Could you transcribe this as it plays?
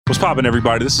What's poppin',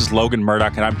 everybody? This is Logan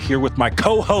Murdoch, and I'm here with my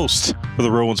co-host for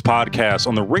the Real Ones podcast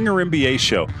on the Ringer NBA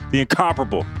show, the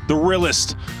incomparable, the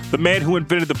realist, the man who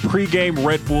invented the pregame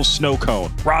Red Bull snow cone,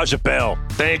 Raja Bell.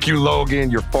 Thank you, Logan.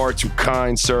 You're far too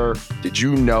kind, sir. Did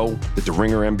you know that the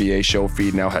Ringer NBA show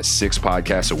feed now has 6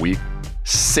 podcasts a week?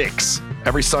 6.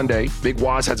 Every Sunday, Big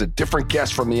Waz has a different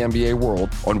guest from the NBA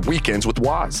world on Weekends with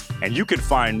Waz. And you can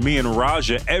find me and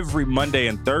Raja every Monday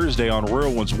and Thursday on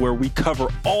Real Ones, where we cover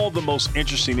all the most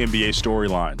interesting NBA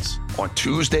storylines. On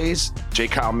Tuesdays, J.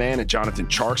 Kyle Mann and Jonathan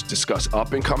Tjarks discuss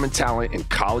up-and-coming talent in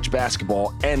college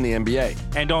basketball and the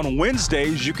NBA. And on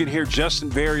Wednesdays, you can hear Justin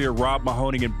Verrier, Rob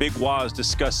Mahoney, and Big Waz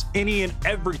discuss any and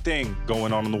everything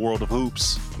going on in the world of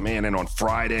hoops. Man, and on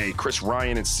Friday, Chris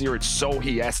Ryan and Siraj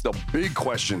Sohi ask the big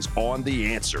questions on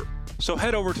The Answer. So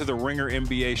head over to the Ringer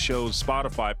NBA show's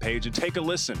Spotify page and take a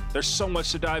listen. There's so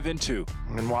much to dive into.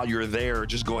 And while you're there,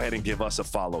 just go ahead and give us a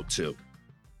follow, too.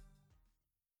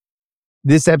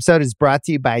 This episode is brought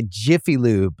to you by Jiffy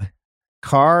Lube.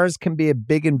 Cars can be a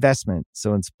big investment,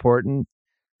 so it's important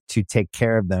to take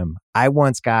care of them. I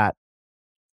once got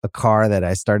a car that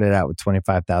I started out with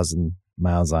 25,000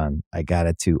 miles on. I got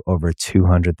it to over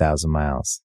 200,000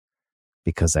 miles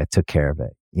because I took care of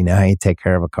it. You know how you take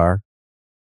care of a car?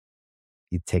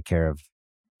 You take care of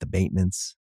the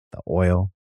maintenance, the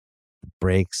oil, the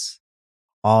brakes,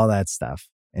 all that stuff.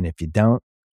 And if you don't,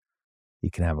 you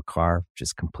can have a car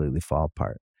just completely fall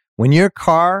apart. When your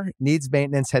car needs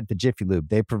maintenance, head to Jiffy Lube.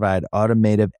 They provide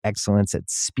automotive excellence at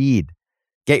speed.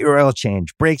 Get your oil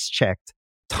change, brakes checked,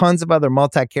 tons of other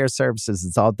multi-care services.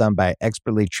 It's all done by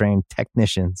expertly trained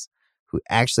technicians who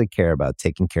actually care about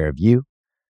taking care of you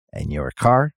and your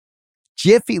car.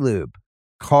 Jiffy Lube,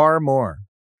 car more.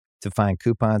 To find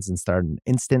coupons and start an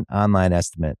instant online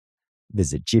estimate,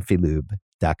 visit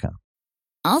jiffylube.com.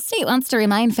 Allstate wants to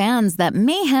remind fans that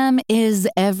mayhem is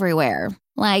everywhere.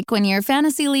 Like when your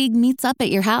fantasy league meets up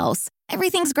at your house.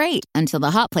 Everything's great until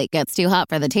the hot plate gets too hot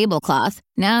for the tablecloth.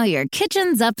 Now your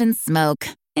kitchen's up in smoke.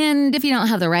 And if you don't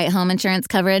have the right home insurance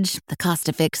coverage, the cost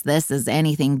to fix this is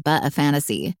anything but a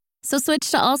fantasy. So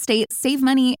switch to Allstate, save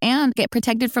money, and get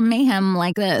protected from mayhem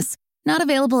like this. Not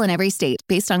available in every state.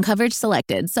 Based on coverage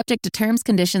selected. Subject to terms,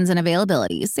 conditions, and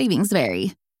availability. Savings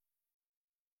vary.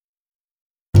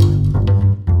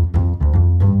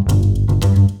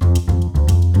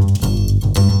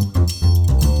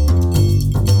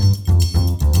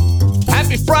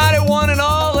 Happy Friday, one and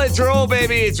all. Let's roll,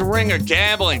 baby. It's Ringer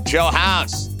Gambling. Joe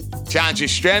House, John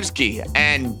Jastrzemski,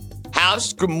 and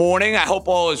House, good morning. I hope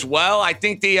all is well. I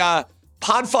think the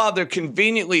Podfather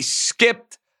conveniently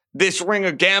skipped this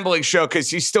Ringer Gambling show because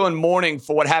he's still in mourning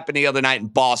for what happened the other night in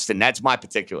Boston. That's my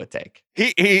particular take.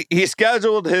 He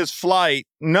scheduled his flight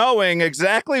knowing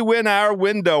exactly when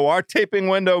our taping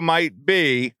window might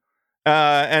be,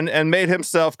 and made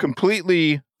himself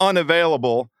completely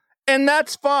unavailable. And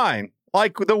that's fine.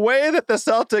 Like the way that the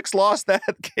Celtics lost that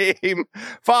game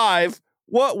 5,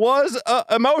 what was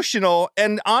emotional.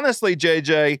 And honestly,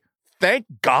 JJ, thank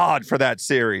God for that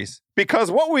series,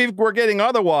 because what we're getting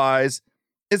otherwise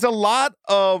is a lot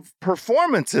of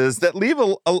performances that leave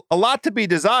a lot to be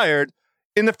desired.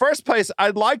 In the first place,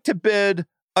 I'd like to bid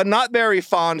a not very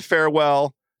fond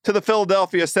farewell to the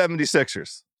Philadelphia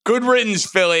 76ers. Good riddance,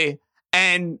 Philly.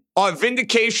 And our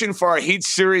vindication for our Heat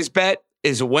series bet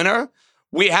is a winner.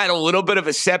 We had a little bit of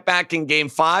a setback in Game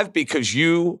 5 because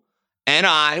you and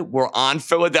I were on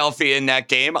Philadelphia in that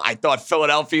game. I thought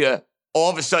Philadelphia all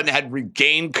of a sudden had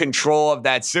regained control of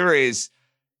that series.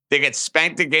 They get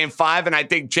spanked in Game 5, and I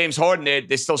think James Harden,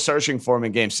 they're still searching for him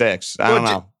in Game 6. I don't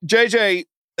know. JJ,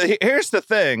 here's the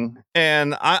thing,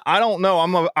 and I don't know.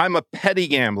 I'm a petty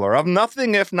gambler. I'm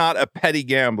nothing if not a petty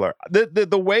gambler.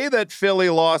 The way that Philly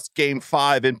lost Game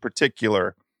 5 in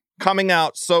particular, coming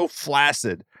out so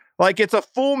flaccid, like it's a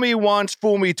fool me once,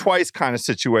 fool me twice kind of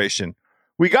situation.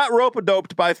 We got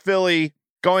rope-a-doped by Philly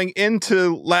going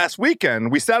into last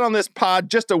weekend. We sat on this pod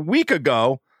just a week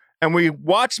ago, and we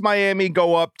watched Miami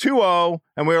go up 2-0,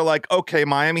 and we were like, okay,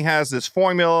 Miami has this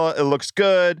formula. It looks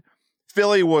good.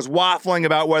 Philly was waffling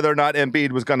about whether or not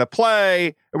Embiid was going to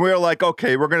play, and we were like,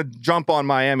 okay, we're going to jump on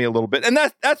Miami a little bit. And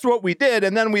that's what we did.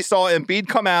 And then we saw Embiid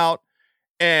come out,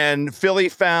 and Philly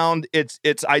found its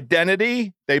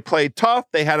identity. They played tough.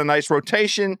 They had a nice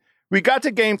rotation. We got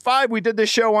to Game 5. We did this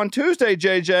show on Tuesday,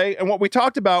 JJ, and what we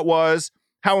talked about was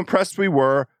how impressed we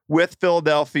were with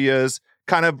Philadelphia's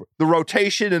kind of the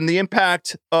rotation, and the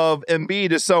impact of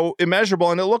Embiid is so immeasurable.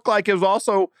 And it looked like it was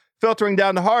also filtering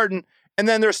down to Harden. And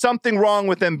then there's something wrong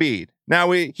with Embiid.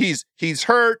 Now he's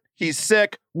hurt, he's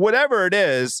sick, whatever it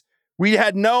is. We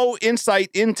had no insight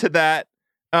into that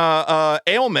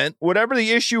ailment, whatever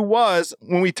the issue was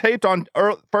when we taped on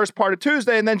first part of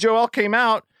Tuesday, and then Joel came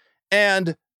out,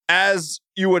 and as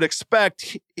you would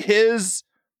expect, his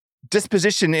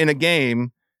disposition in a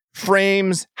game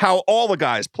frames how all the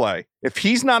guys play. If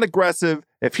he's not aggressive,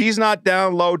 if he's not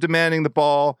down low demanding the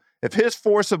ball, if his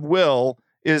force of will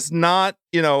is not,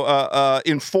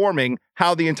 informing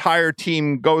how the entire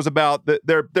team goes about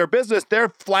their business, they're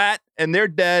flat and they're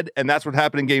dead, and that's what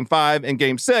happened in Game 5 and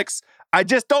Game 6. I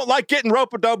just don't like getting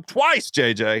rope-a-dope twice,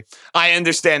 JJ. I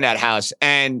understand that, House,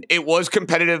 and it was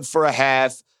competitive for a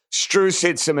half. Strus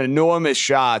hit some enormous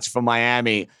shots for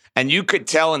Miami, and you could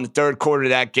tell in the third quarter of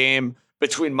that game,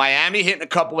 between Miami hitting a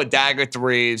couple of dagger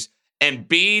threes and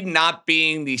Embiid not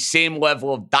being the same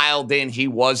level of dialed in he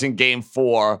was in Game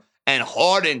 4, and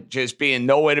Harden just being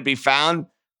nowhere to be found,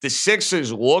 the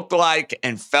Sixers looked like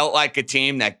and felt like a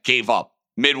team that gave up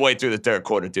midway through the third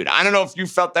quarter, dude. I don't know if you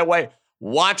felt that way.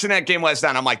 Watching that game last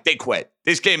night, I'm like, they quit.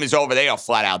 This game is over. They are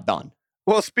flat out done.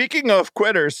 Well, speaking of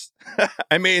quitters,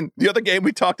 I mean, the other game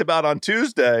we talked about on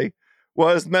Tuesday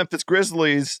was Memphis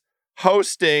Grizzlies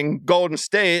hosting Golden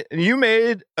State, and you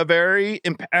made a very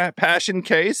impassioned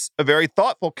case, a very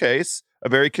thoughtful case, a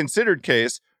very considered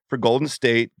case for Golden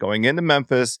State going into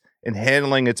Memphis and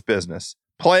handling its business,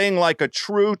 playing like a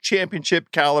true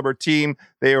championship caliber team.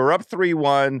 They were up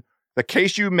 3-1. The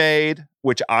case you made,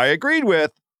 which I agreed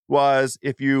with, was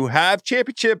if you have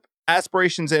championship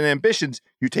aspirations and ambitions,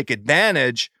 you take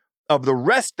advantage of the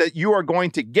rest that you are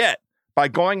going to get by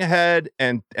going ahead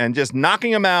and just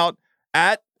knocking them out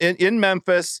in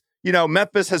Memphis. You know,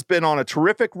 Memphis has been on a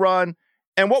terrific run.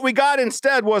 And what we got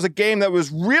instead was a game that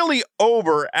was really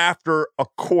over after a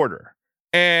quarter.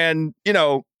 And, you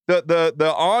know,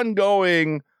 the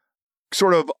ongoing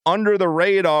sort of under the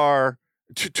radar,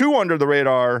 two under the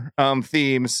radar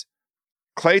themes,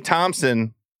 Klay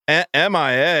Thompson,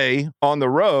 MIA on the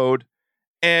road,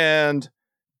 and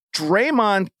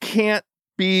Draymond can't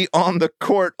be on the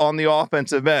court on the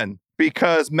offensive end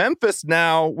because Memphis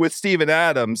now with Steven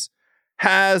Adams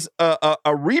has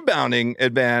a rebounding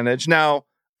advantage. Now,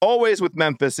 always with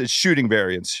Memphis is shooting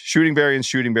variance.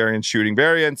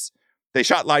 They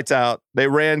shot lights out. They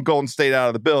ran Golden State out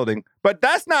of the building. But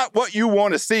that's not what you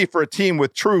want to see for a team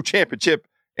with true championship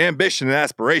ambition and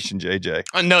aspiration, JJ.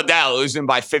 No doubt, losing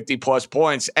by 50-plus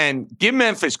points. And give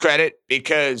Memphis credit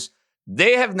because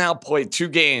they have now played 2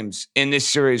 games in this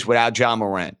series without Ja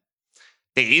Morant.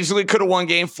 They easily could have won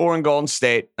Game 4 in Golden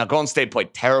State. Now, Golden State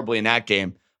played terribly in that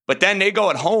game. But then they go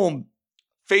at home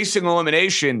facing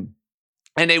elimination,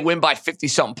 and they win by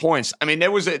 50-something points. I mean,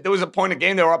 there was a point in the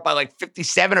game they were up by like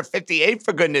 57 or 58,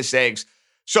 for goodness sakes.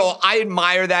 So I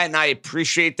admire that, and I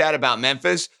appreciate that about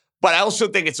Memphis. But I also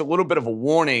think it's a little bit of a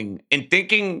warning in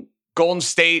thinking Golden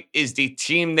State is the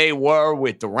team they were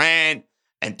with Durant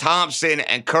and Thompson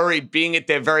and Curry being at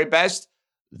their very best.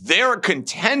 They're a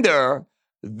contender.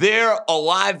 They're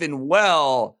alive and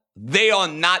well. They are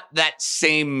not that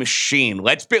same machine.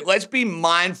 Let's be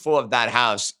mindful of that,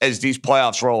 House, as these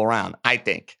playoffs roll around, I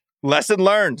think. Lesson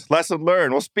learned.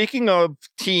 Well, speaking of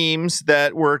teams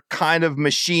that were kind of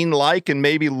machine-like and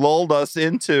maybe lulled us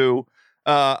into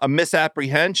a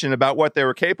misapprehension about what they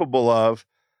were capable of,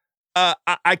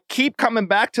 I keep coming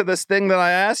back to this thing that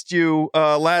I asked you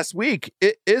last week.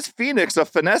 Is Phoenix a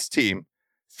finesse team?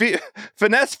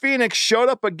 Finesse Phoenix showed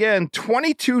up again,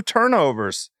 22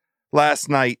 turnovers last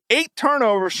night, 8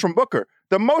 turnovers from Booker,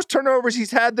 the most turnovers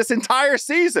he's had this entire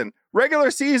season, regular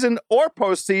season or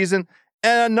postseason,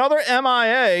 and another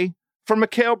MIA from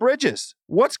Mikal Bridges.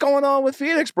 What's going on with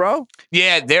Phoenix, bro?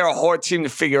 Yeah, they're a hard team to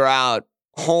figure out,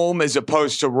 home as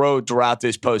opposed to road throughout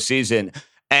this postseason.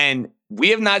 And we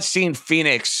have not seen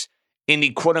Phoenix in the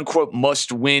quote-unquote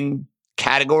must-win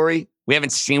category. We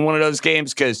haven't seen one of those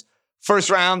games because first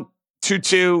round,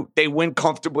 2-2, they win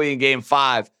comfortably in Game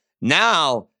 5.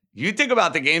 Now, you think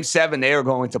about the Game 7 they are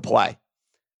going to play.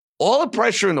 All the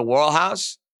pressure in the world,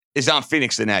 House, is on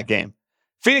Phoenix in that game.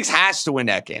 Phoenix has to win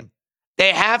that game.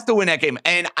 They have to win that game.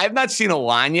 And I've not seen a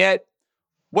line yet.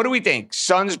 What do we think?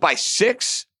 Suns by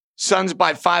 6? Suns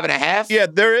by 5.5? Yeah,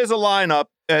 there is a lineup.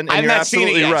 And I've you're not seen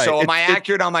it yet, right. so am I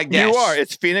accurate on my guess? You are.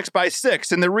 It's Phoenix by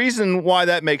 6. And the reason why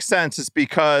that makes sense is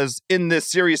because in this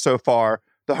series so far,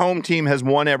 the home team has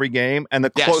won every game, and the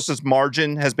closest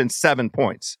margin has been 7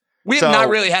 points. We have not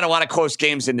really had a lot of close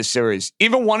games in this series.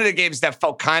 Even one of the games that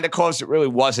felt kind of close, it really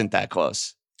wasn't that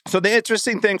close. So the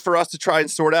interesting thing for us to try and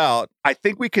sort out, I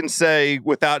think we can say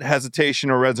without hesitation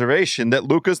or reservation that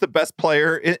Luka's the best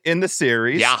player in the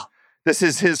series. Yeah. This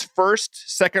is his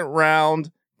first second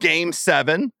round Game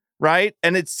 7, right?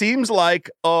 And it seems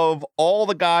like of all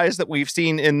the guys that we've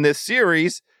seen in this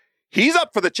series, he's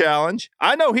up for the challenge.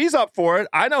 I know he's up for it.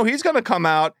 I know he's going to come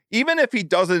out, even if he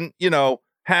doesn't,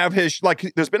 have his,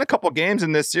 like, there's been a couple games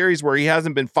in this series where he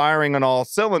hasn't been firing on all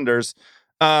cylinders.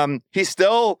 He's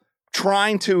still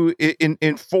trying to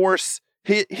enforce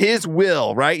his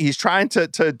will, right? He's trying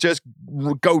to just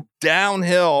go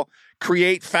downhill,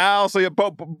 create fouls. So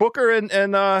Booker and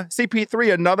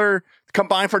CP3, another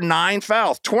combined for 9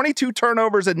 fouls, 22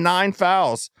 turnovers and 9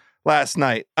 fouls last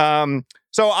night.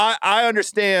 So I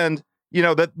understand,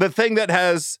 that the thing that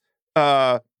has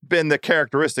been the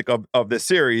characteristic of this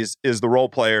series is the role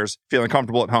players feeling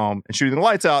comfortable at home and shooting the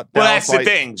lights out. Well, that's the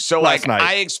thing. So,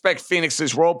 I expect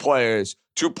Phoenix's role players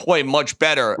to play much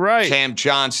better. Right. Cam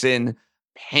Johnson,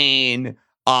 Payne,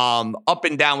 up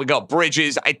and down we go.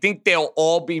 Bridges. I think they'll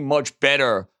all be much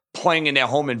better playing in their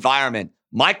home environment.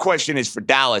 My question is for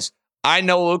Dallas. I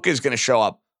know Luka's going to show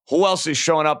up. Who else is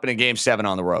showing up in a Game 7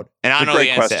 on the road? And I don't know the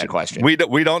answer to that question. We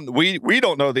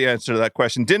don't know the answer to that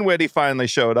question. Dinwiddie finally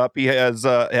showed up. He has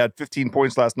had 15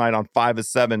 points last night on 5 of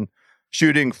 7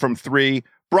 shooting from 3.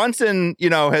 Brunson,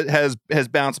 has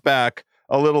bounced back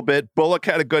a little bit. Bullock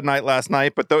had a good night last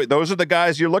night, but those are the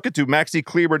guys you're looking to. Maxi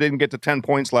Kleber didn't get to 10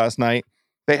 points last night.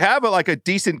 They have a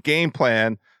decent game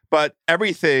plan, but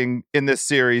everything in this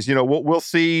series, we'll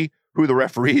see who the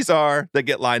referees are that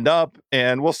get lined up,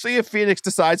 and we'll see if Phoenix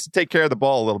decides to take care of the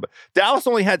ball a little bit. Dallas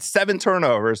only had 7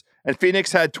 turnovers, and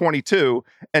Phoenix had 22,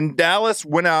 and Dallas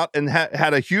went out and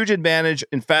had a huge advantage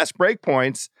in fast break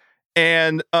points,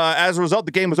 and as a result,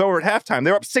 the game was over at halftime.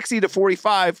 They're up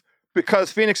 60-45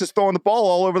 because Phoenix is throwing the ball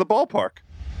all over the ballpark.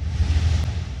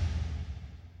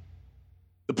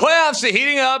 The playoffs are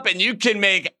heating up, and you can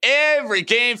make every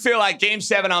game feel like Game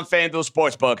 7 on FanDuel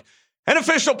Sportsbook, an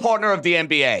official partner of the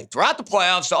NBA. Throughout the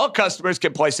playoffs, all customers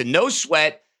can place a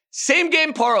no-sweat,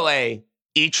 same-game parlay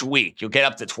each week. You'll get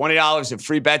up to $20 in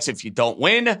free bets if you don't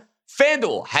win.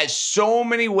 FanDuel has so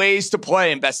many ways to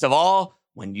play, and best of all,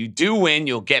 when you do win,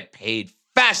 you'll get paid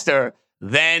faster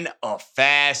than a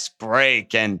fast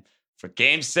break. And for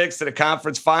Game 6 of the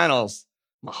conference finals,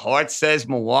 my heart says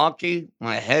Milwaukee.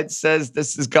 My head says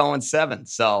this is going 7.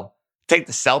 So take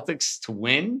the Celtics to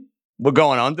win. We're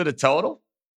going under the total.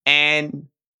 And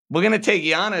we're going to take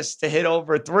Giannis to hit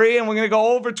over 3, and we're going to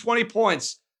go over 20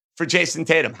 points for Jason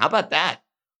Tatum. How about that?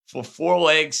 For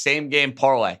 4-leg, same-game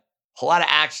parlay. A lot of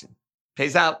action.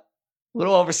 Pays out a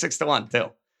little over 6-1,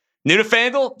 too. New to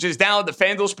FanDuel? Just download the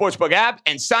FanDuel Sportsbook app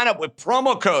and sign up with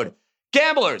promo code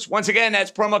GAMBLERS. Once again,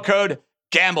 that's promo code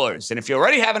GAMBLERS. And if you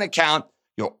already have an account,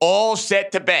 you're all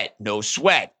set to bet. No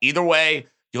sweat. Either way,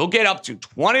 you'll get up to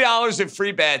 $20 in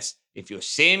free bets if your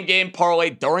same-game parlay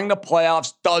during the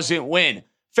playoffs doesn't win.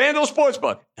 FanDuel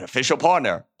Sportsbook, an official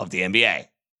partner of the NBA.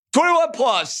 21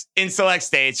 plus in select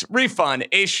states. Refund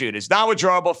issued as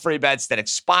non-withdrawable free bets that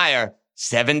expire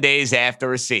 7 days after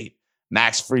receipt.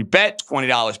 Max free bet,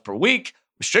 $20 per week.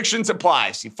 Restrictions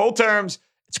apply. See full terms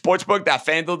at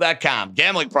sportsbook.fanduel.com.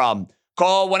 Gambling problem?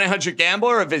 Call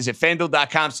 1-800-GAMBLER or visit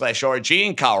fanduel.com/RG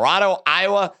in Colorado,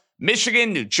 Iowa,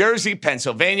 Michigan, New Jersey,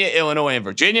 Pennsylvania, Illinois, and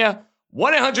Virginia.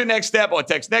 1-800-NEXT-STEP or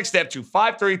text NEXT STEP to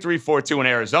 53342 in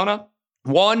Arizona.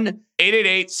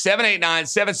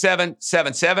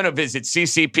 1-888-789-7777 or visit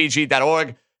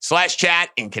ccpg.org/chat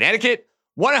in Connecticut.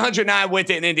 1-800-9-WINT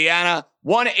in Indiana.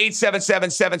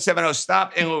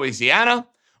 1-877-770-STOP in Louisiana.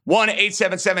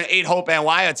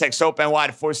 1-877-8-HOPE-NY or text HOPE-NY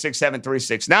to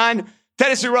 467-369.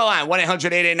 Tennessee Rail Line,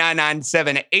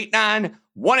 1-800-889-9789.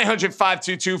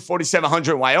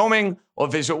 1-800-522-4700 in Wyoming or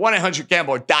visit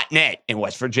 1-800-GAMBLER.net in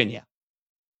West Virginia.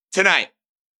 Tonight,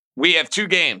 we have 2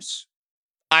 games.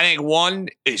 I think one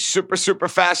is super, super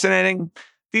fascinating.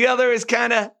 The other is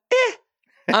kind of,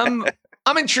 I'm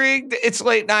intrigued. It's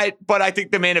late night, but I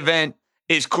think the main event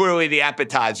is clearly the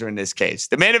appetizer in this case.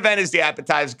 The main event is the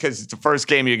appetizer because it's the first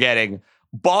game you're getting.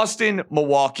 Boston,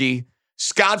 Milwaukee.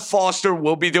 Scott Foster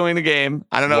will be doing the game.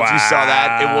 I don't know if you saw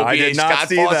that. It will be a Scott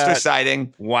Foster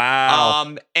sighting.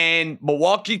 Wow. And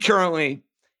Milwaukee currently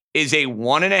is a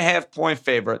 1.5 point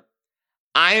favorite.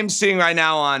 I am seeing right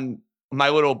now on my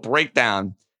little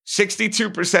breakdown,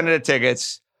 62% of the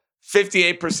tickets,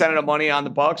 58% of the money on the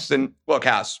Bucks. And look,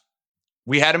 House,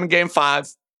 we had him in Game 5.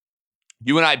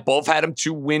 You and I both had him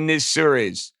to win this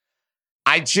series.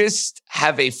 I just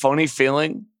have a funny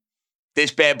feeling this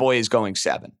bad boy is going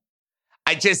 7.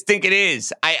 I just think it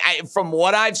is. I from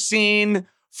what I've seen,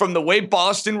 from the way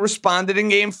Boston responded in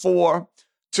Game 4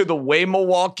 to the way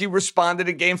Milwaukee responded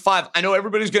in Game 5, I know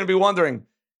everybody's going to be wondering,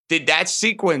 did that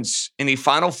sequence in the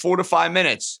final 4 to 5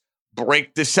 minutes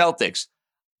break the Celtics?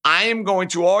 I am going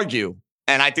to argue,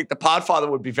 and I think the Podfather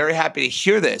would be very happy to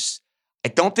hear this, I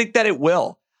don't think that it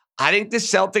will. I think the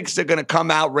Celtics are going to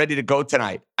come out ready to go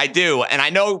tonight. I do. And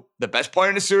I know the best player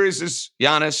in the series is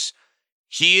Giannis.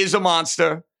 He is a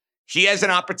monster. He has an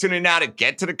opportunity now to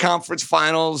get to the conference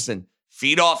finals and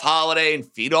feed off Holiday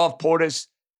and feed off Portis.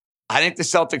 I think the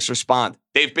Celtics respond.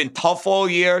 They've been tough all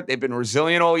year. They've been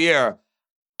resilient all year.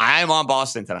 I am on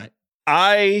Boston tonight.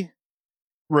 I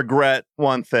regret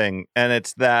one thing, and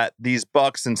it's that these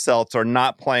Bucks and Celts are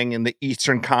not playing in the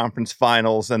Eastern Conference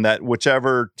Finals, and that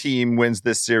whichever team wins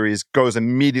this series goes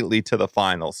immediately to the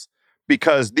finals.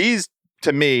 Because these,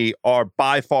 to me, are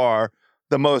by far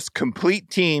the most complete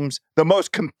teams, the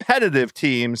most competitive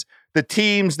teams, the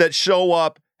teams that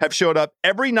have showed up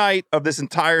every night of this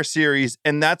entire series,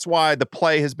 and that's why the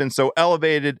play has been so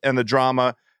elevated and the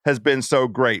drama has been so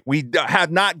great. We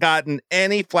have not gotten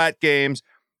any flat games.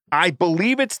 I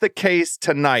believe it's the case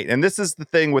tonight. And this is the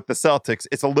thing with the Celtics.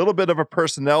 It's a little bit of a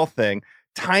personnel thing,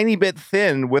 tiny bit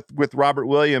thin with Robert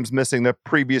Williams missing the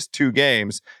previous 2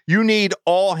 games. You need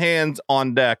all hands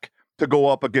on deck to go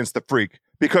up against the Freak,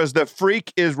 because the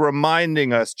Freak is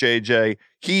reminding us, JJ,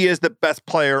 he is the best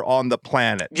player on the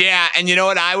planet. Yeah, and you know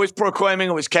what I was proclaiming?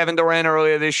 It was Kevin Durant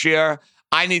earlier this year.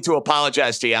 I need to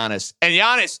apologize to Giannis. And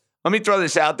Giannis, let me throw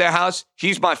this out there, House.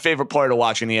 He's my favorite player to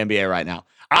watch in the NBA right now.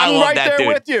 I'm love right that there dude.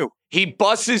 with you. He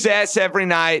busts his ass every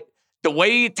night. The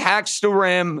way he attacks the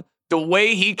rim, the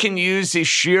way he can use his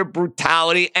sheer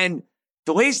brutality, and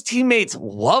the way his teammates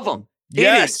love him.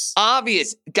 Yes. It is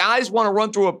obvious. Guys want to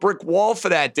run through a brick wall for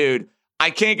that dude. I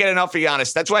can't get enough of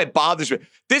Giannis. That's why it bothers me.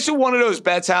 This is one of those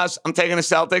bets, House. I'm taking the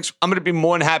Celtics. I'm going to be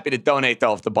more than happy to donate,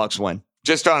 though, if the Bucks win.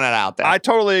 Just throwing that out there. I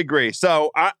totally agree.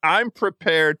 So I'm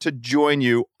prepared to join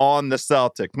you on the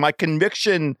Celtics. My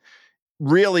conviction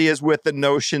really is with the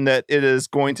notion that it is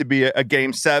going to be a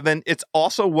game 7. It's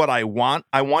also what I want.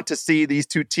 I want to see these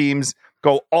two teams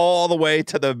go all the way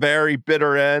to the very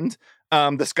bitter end.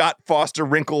 The Scott Foster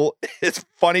wrinkle is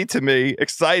funny to me,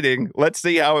 exciting. Let's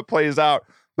see how it plays out.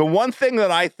 The one thing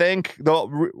that I think,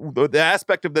 the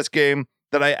aspect of this game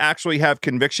that I actually have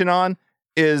conviction on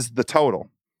is the total.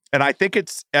 And I think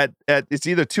it's it's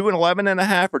either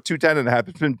 211.5 or 210.5.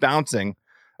 It's been bouncing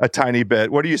a tiny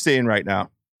bit. What are you seeing right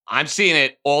now? I'm seeing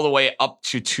it all the way up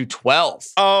to 212.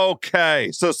 Okay.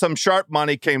 So some sharp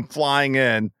money came flying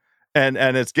in and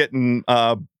it's getting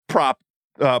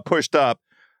pushed up.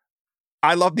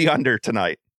 I love the under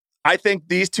tonight. I think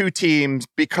these two teams,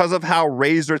 because of how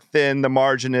razor thin the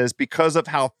margin is, because of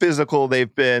how physical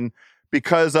they've been,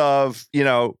 because of,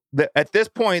 at this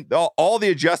point, all the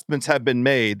adjustments have been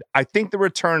made. I think the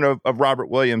return of Robert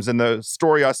Williams, and the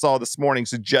story I saw this morning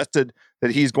suggested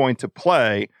that he's going to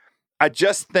play. I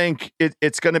just think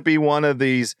it's going to be one of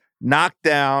these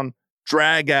knockdown,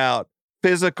 drag out,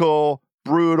 physical,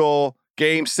 brutal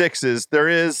game 6s. There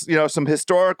is, some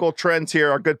historical trends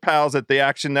here. Our good pals at the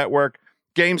Action Network,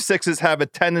 game 6s have a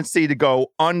tendency to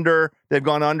go under. They've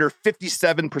gone under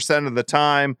 57% of the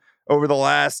time over the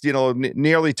last,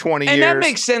 nearly 20 years. And that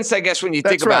makes sense, I guess, when you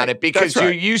think about it, because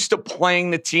you're used to playing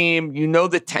the team. You know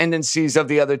the tendencies of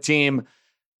the other team.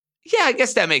 Yeah, I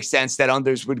guess that makes sense that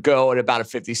unders would go at about a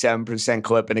 57%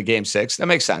 clip in a game 6. That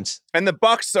makes sense. And the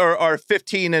Bucks are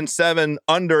 15-7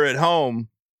 under at home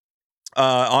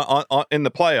in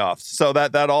the playoffs. So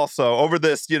that also over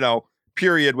this,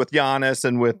 period with Giannis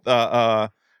and with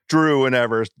Drew and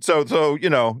Evers. So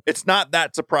it's not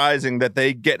that surprising that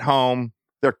they get home.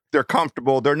 They're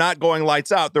comfortable. They're not going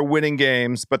lights out. They're winning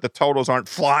games, but the totals aren't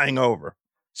flying over.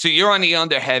 So you're on the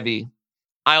under heavy.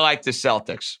 I like the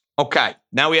Celtics. Okay,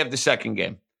 now we have the second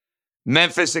game.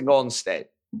 Memphis and Golden State.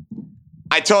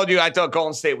 I told you I thought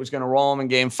Golden State was going to roll them in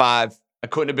game 5. I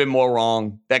couldn't have been more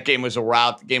wrong. That game was a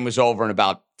rout. The game was over in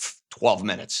about 12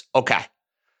 minutes. Okay.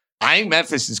 I think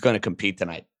Memphis is going to compete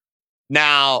tonight.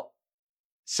 Now,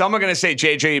 some are going to say,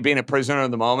 JJ, you're being a prisoner of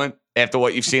the moment after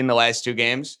what you've seen in the last 2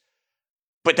 games.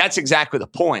 But that's exactly the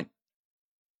point.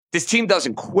 This team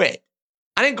doesn't quit.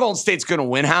 I think Golden State's going to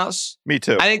win, House. Me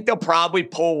too. I think they'll probably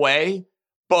pull away.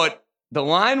 But the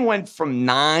line went from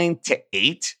 9 to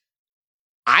 8.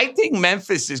 I think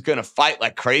Memphis is going to fight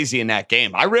like crazy in that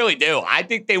game. I really do. I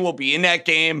think they will be in that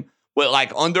game with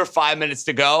like under 5 minutes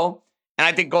to go. And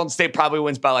I think Golden State probably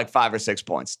wins by like 5 or 6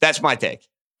 points. That's my take.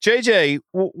 JJ,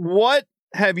 what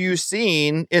have you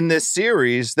seen in this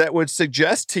series that would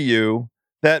suggest to you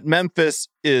that Memphis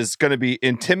is going to be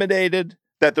intimidated,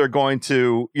 that they're going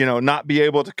to, not be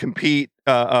able to compete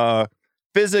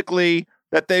physically,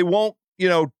 that they won't,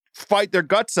 fight their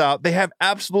guts out? They have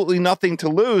absolutely nothing to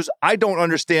lose. I don't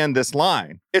understand this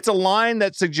line. It's a line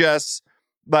that suggests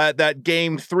that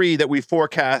game 3 that we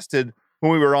forecasted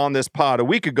when we were on this pod a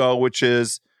week ago, which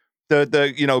is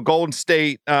the Golden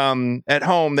State at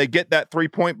home, they get that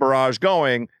 3-point barrage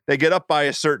going. They get up by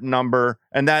a certain number,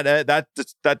 and that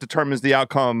determines the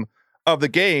outcome of the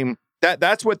game.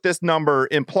 That's what this number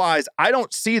implies. I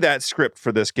don't see that script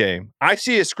for this game. I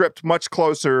see a script much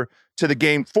closer to the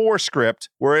Game 4 script,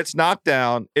 where it's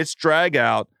knockdown, it's drag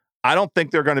out. I don't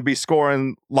think they're going to be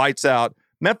scoring lights out.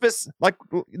 Memphis,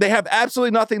 they have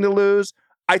absolutely nothing to lose.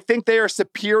 I think they are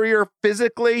superior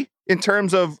physically in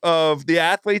terms of the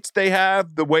athletes they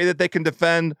have, the way that they can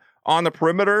defend on the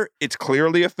perimeter. It's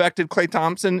clearly affected Klay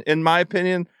Thompson, in my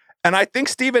opinion. And I think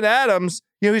Steven Adams,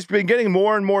 he's been getting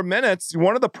more and more minutes.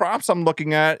 One of the props I'm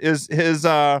looking at is his,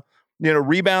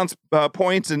 rebounds,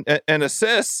 points, and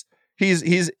assists.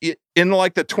 He's in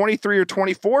like the 23 or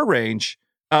 24 range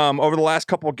over the last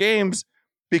couple of games,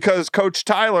 because Coach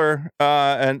Tyler,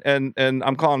 and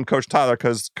I'm calling him Coach Tyler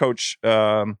because Coach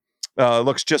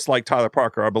looks just like Tyler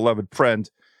Parker, our beloved friend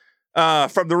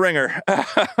from The Ringer.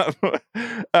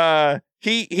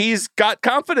 He's got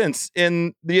confidence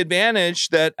in the advantage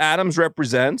that Adams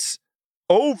represents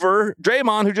over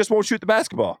Draymond, who just won't shoot the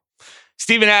basketball.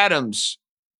 Steven Adams,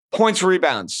 points,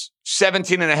 rebounds,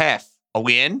 17.5. Are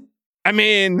we in? I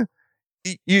mean,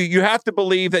 you have to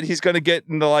believe that he's going to get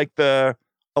into like the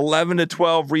 11 to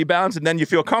 12 rebounds, and then you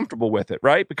feel comfortable with it,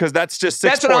 right? Because that's just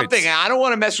 6 points. That's what I'm thinking. I don't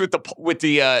want to mess with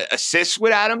the assists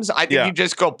with Adams. I think you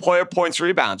just go player points,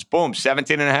 rebounds. Boom,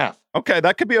 17.5. Okay,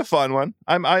 that could be a fun one.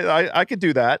 I could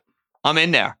do that. I'm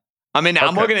in there. Okay.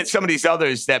 I'm looking at some of these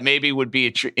others that maybe would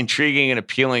be intriguing and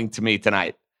appealing to me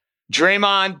tonight.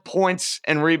 Draymond, points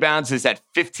and rebounds is at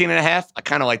 15.5. I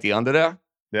kind of like the under there.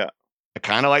 Yeah. I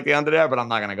kind of like the under there, but I'm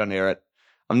not going to go near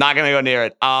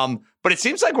it. But it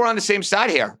seems like we're on the same side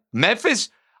here. Memphis,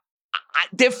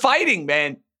 they're fighting,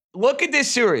 man. Look at this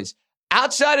series.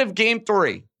 Outside of Game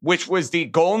 3, which was the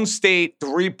Golden State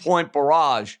 3-point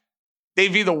barrage,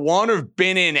 they've either won or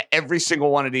been in every single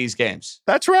one of these games.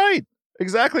 That's right.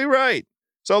 Exactly right.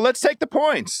 So let's take the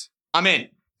points. I'm in.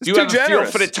 Do you have a feel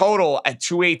for the total at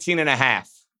 218.5?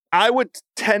 I would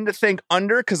tend to think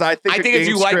under, because I think if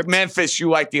you like Memphis, you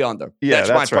like the under. Yeah,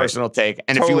 that's my personal take.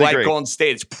 And totally if you like agree. Golden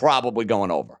State, it's probably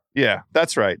going over. Yeah,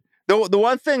 that's right. The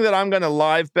one thing that I'm going to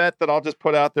live bet that I'll just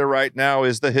put out there right now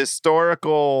is the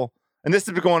historical, and this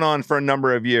has been going on for a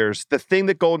number of years, the thing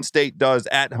that Golden State does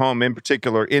at home, in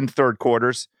particular in third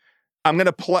quarters. I'm going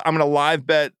to live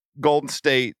bet Golden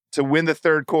State to win the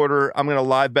third quarter. I'm going to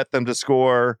live bet them to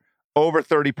score over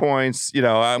 30 points.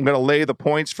 I'm going to lay the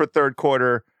points for third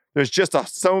quarter. There's just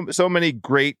so many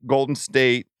great Golden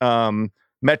State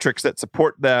metrics that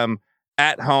support them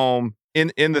at home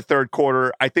in the third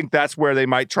quarter. I think that's where they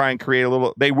might try and create a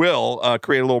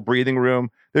little breathing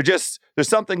room. There's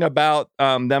something about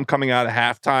them coming out of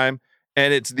halftime,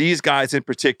 and it's these guys in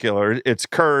particular. It's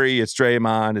Curry, it's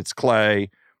Draymond, it's Klay.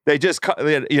 They just,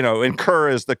 and Kerr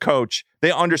is the coach.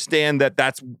 They understand that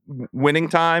that's winning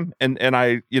time, and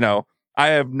I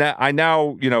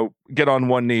now get on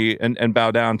one knee and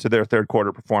bow down to their third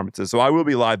quarter performances. So I will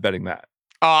be live betting that.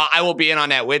 I will be in on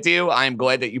that with you. I'm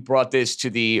glad that you brought this to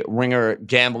the Ringer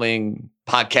Gambling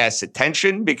Podcast's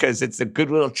attention, because it's a good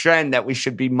little trend that we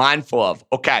should be mindful of.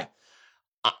 Okay.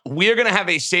 We're going to have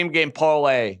a same game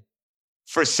parlay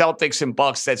for Celtics and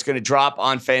Bucks that's going to drop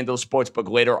on FanDuel Sportsbook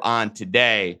later on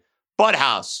today. But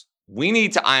House, we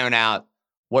need to iron out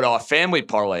what our family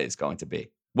parlay is going to be,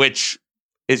 which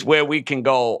is where we can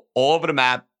go all over the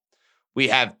map. We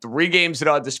have 3 games at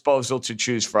our disposal to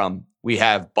choose from. We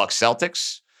have Bucks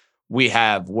Celtics, we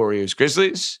have Warriors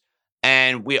Grizzlies,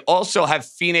 and we also have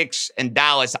Phoenix and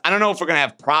Dallas. I don't know if we're going to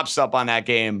have props up on that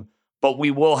game, but we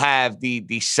will have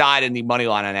the side and the money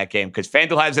line on that game, because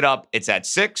FanDuel has it up. It's at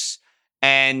 6,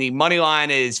 and the money line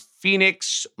is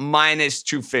Phoenix minus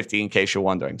 250, in case you're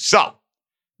wondering. So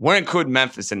we're including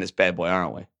Memphis in this bad boy,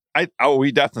 aren't we?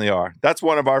 We definitely are. That's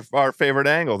one of our favorite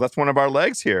angles. That's one of our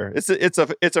legs here. It's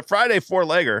a Friday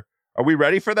 4-legger. Are we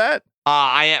ready for that?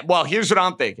 I am. Well, here's what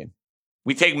I'm thinking.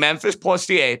 We take Memphis plus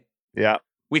the 8. Yeah.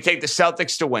 We take the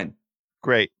Celtics to win.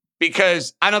 Great.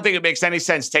 Because I don't think it makes any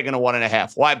sense taking a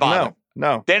 1.5. Why bother?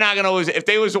 No. They're not going to lose. If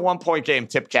they lose a 1-point game,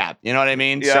 tip cap. You know what I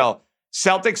mean? Yeah. So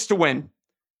Celtics to win.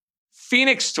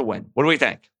 Phoenix to win. What do we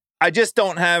think? I just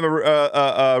don't have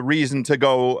a reason to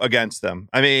go against them.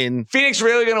 I mean, Phoenix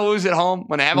really going to lose at home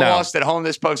when they haven't lost at home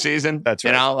this postseason? That's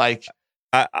right.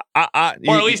 Or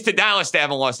at least to Dallas, they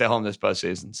haven't lost at home this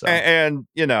postseason. So.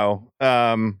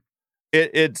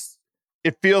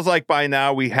 It feels like by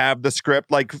now we have the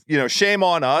script. Like, shame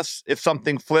on us if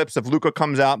something flips, if Luka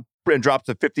comes out and drops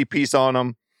a 50-piece on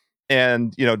them,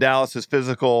 and Dallas is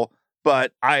physical.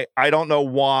 But I don't know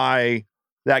why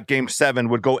that game 7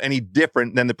 would go any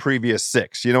different than the previous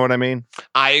 6. You know what I mean?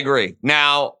 I agree.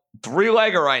 Now,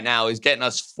 3-legger right now is getting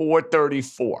us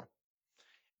 434.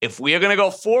 If we are going to go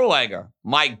 4-legger,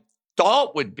 my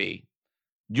thought would be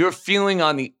you're feeling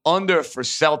on the under for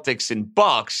Celtics and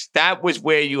Bucks. That was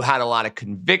where you had a lot of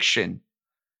conviction.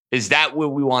 Is that where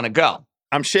we want to go?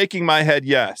 I'm shaking my head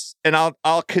yes. And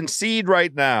I'll concede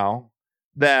right now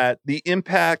that the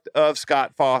impact of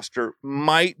Scott Foster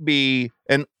might be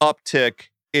an uptick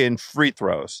in free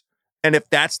throws. And if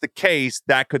that's the case,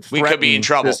 that could threaten we could be in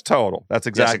trouble. This total. That's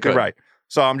exactly right.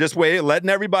 So I'm just letting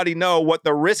everybody know what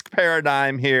the risk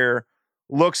paradigm here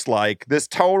looks like. This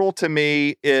total to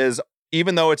me is,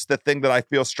 even though it's the thing that I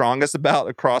feel strongest about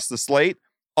across the slate,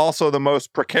 also the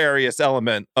most precarious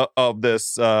element of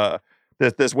this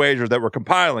this wager that we're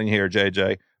compiling here,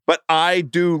 JJ. But I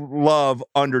do love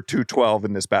under 212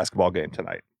 in this basketball game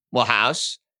tonight. Well,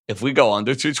 House, if we go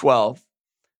under 212,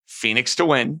 Phoenix to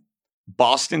win,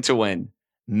 Boston to win,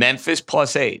 Memphis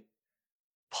 +8,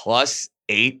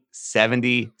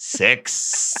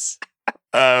 +876.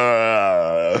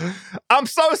 I'm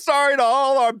so sorry to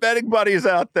all our betting buddies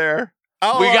out there.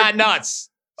 We got nuts.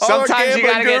 Sometimes you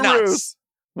got to get nuts.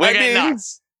 We're getting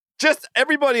nuts. Just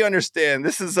everybody understand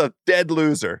this is a dead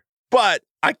loser, but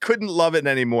I couldn't love it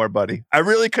anymore, buddy. I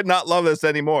really could not love this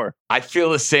anymore. I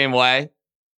feel the same way,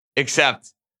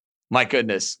 except, my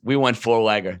goodness, we went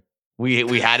 4-legger.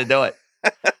 We had to do it.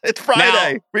 It's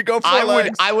Friday. Now, we go 4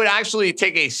 legs. I would actually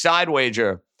take a side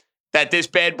wager that this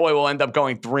bad boy will end up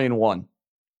going 3-1.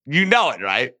 You know it,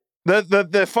 right?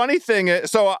 The funny thing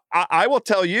is, so I will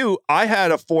tell you, I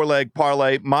had a 4-leg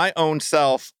parlay my own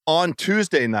self on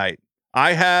Tuesday night.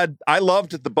 I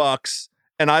loved the Bucks,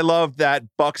 and I loved that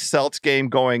Bucks Celtics game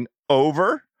going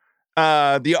over.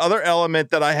 The other element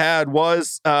that I had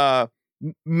was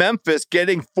Memphis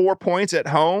getting 4 points at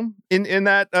home in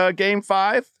that game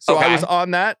 5. So okay. I was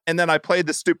on that, and then I played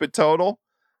the stupid total.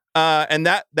 And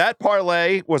that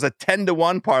parlay was a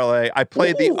 10-1 parlay. I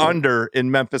played the under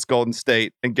in Memphis Golden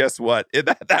State, and guess what?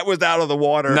 That was out of the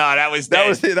water. No, that was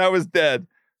dead. That was dead.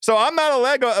 So I'm not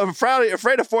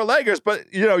afraid of 4-leggers,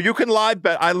 but you can live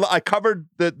bet. I covered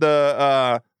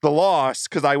the loss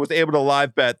because I was able to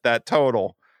live bet that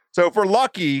total. So if we're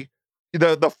lucky,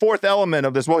 the fourth element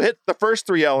of this, we'll hit the first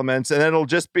 3 elements, and then it'll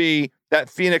just be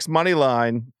that Phoenix money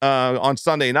line on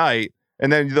Sunday night.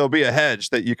 And then there'll be a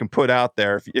hedge that you can put out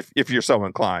there if you're so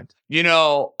inclined.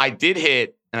 I did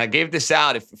hit, and I gave this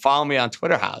out if you follow me on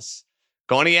Twitter, House.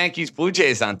 Going to Yankees Blue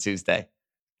Jays on Tuesday.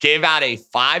 Gave out a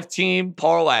 5-team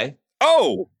parlay.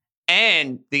 Oh!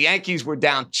 And the Yankees were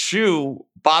down 2,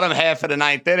 bottom half of the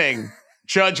 9th inning.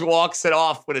 Judge walks it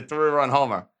off with a 3-run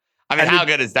homer. I mean, how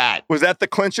good is that? Was that the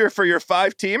clincher for your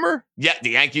 5-teamer? Yeah, the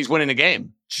Yankees winning the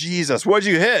game. Jesus, what'd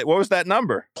you hit? What was that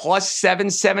number?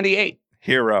 +778.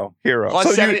 Hero. Plus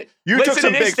so 70. you took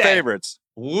some big favorites.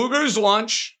 Luger's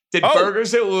lunch. Did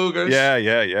burgers at Luger's.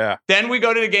 Yeah. Then we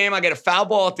go to the game. I get a foul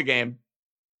ball at the game.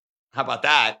 How about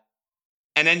that?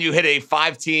 And then you hit a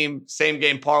 5-team same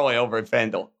game parlay over at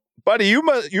FanDuel. Buddy, you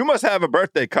must have a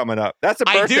birthday coming up. That's a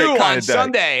birthday kind of day. I do on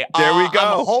Sunday. There we go.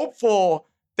 I'm hopeful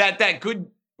that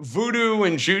good voodoo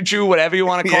and juju, whatever you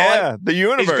want to call it, the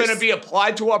universe, is going to be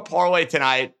applied to our parlay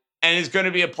tonight. And is going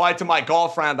to be applied to my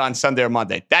golf round on Sunday or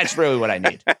Monday. That's really what I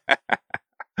need.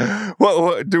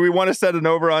 Well, do we want to set an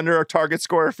over-under or target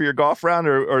score for your golf round,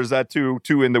 or is that too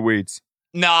in the weeds?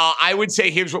 No, I would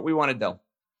say here's what we want to do.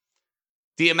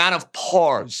 The amount of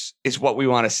pars is what we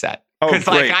want to set. Because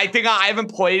I think I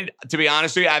haven't played, to be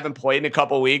honest with you, I haven't played in a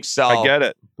couple of weeks. So I get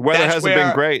it. The weather hasn't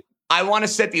been great. I want to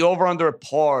set the over-under at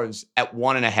pars at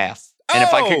 1.5. And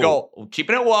if I could go,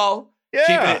 keeping it low,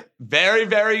 keeping it very,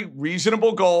 very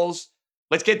reasonable goals.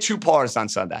 Let's get 2 pars on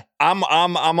Sunday. I'm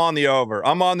on the over.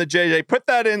 I'm on the JJ. Put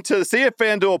that see if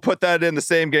FanDuel will put that in the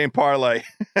same game parlay.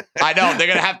 I know they're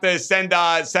gonna have to send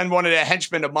one of their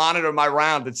henchmen to monitor my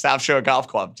round at South Shore Golf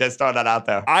Club. Just throw that out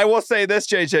there. I will say this,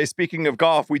 JJ. Speaking of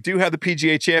golf, we do have the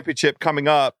PGA Championship coming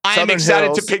up. I am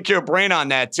excited to pick your brain on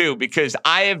that too because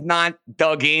I have not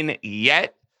dug in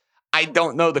yet. I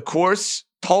don't know the course.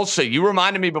 Tulsa, you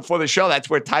reminded me before the show, that's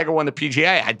where Tiger won the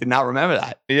PGA. I did not remember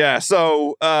that. Yeah,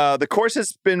 so the course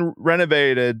has been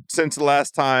renovated since the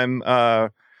last time there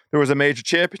was a major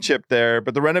championship there,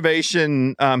 but the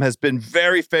renovation has been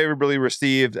very favorably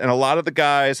received, and a lot of the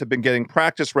guys have been getting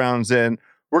practice rounds in.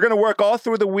 We're going to work all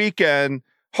through the weekend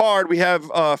hard. We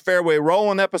have Fairway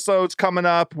Rolling episodes coming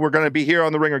up. We're going to be here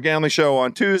on the Ringer Gambling Show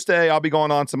on Tuesday. I'll be going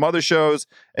on some other shows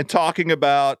and talking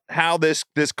about how this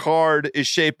card is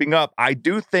shaping up. I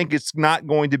do think it's not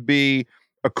going to be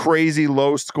a crazy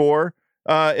low score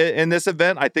in this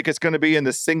event. I think it's going to be in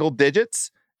the single digits.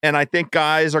 And I think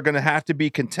guys are going to have to be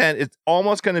content. It's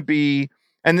almost going to be,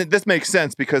 and this makes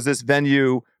sense because this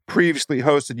venue previously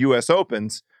hosted U.S.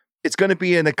 Opens. It's going to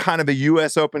be in a kind of a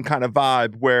U.S. Open kind of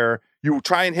vibe where you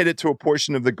try and hit it to a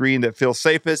portion of the green that feels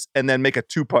safest and then make a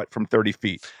 2-putt from 30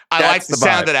 feet. I like the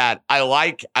sound of that. I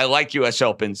like U.S.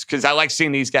 Opens because I like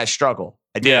seeing these guys struggle.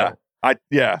 I do.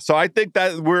 Yeah. So I think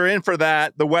that we're in for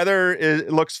that. The weather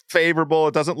looks favorable.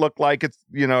 It doesn't look like it's,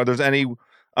 there's any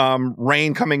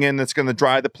rain coming in that's going to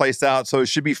dry the place out. So it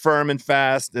should be firm and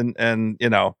fast and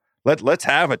let's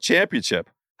have a championship.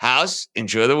 House,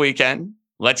 enjoy the weekend.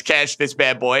 Let's cash this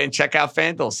bad boy and check out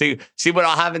FanDuel. See what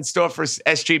I'll have in store for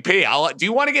SGP. Do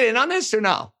you want to get in on this or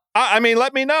no? I mean,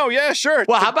 let me know. Yeah, sure.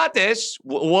 Well, how about this?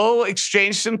 We'll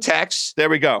exchange some texts. There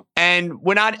we go. And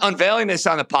we're not unveiling this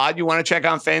on the pod. You want to check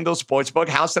out FanDuel Sportsbook?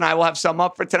 House and I will have some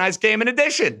up for tonight's game in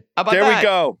addition. How about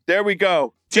that? There we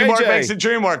go. Teamwork JJ, makes the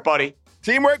dream work, buddy.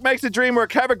 Teamwork makes the dream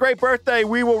work. Have a great birthday.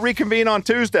 We will reconvene on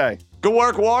Tuesday. Good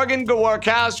work, Morgan. Good work,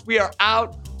 House. We are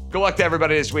out. Good luck to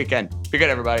everybody this weekend. Be good,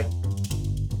 everybody.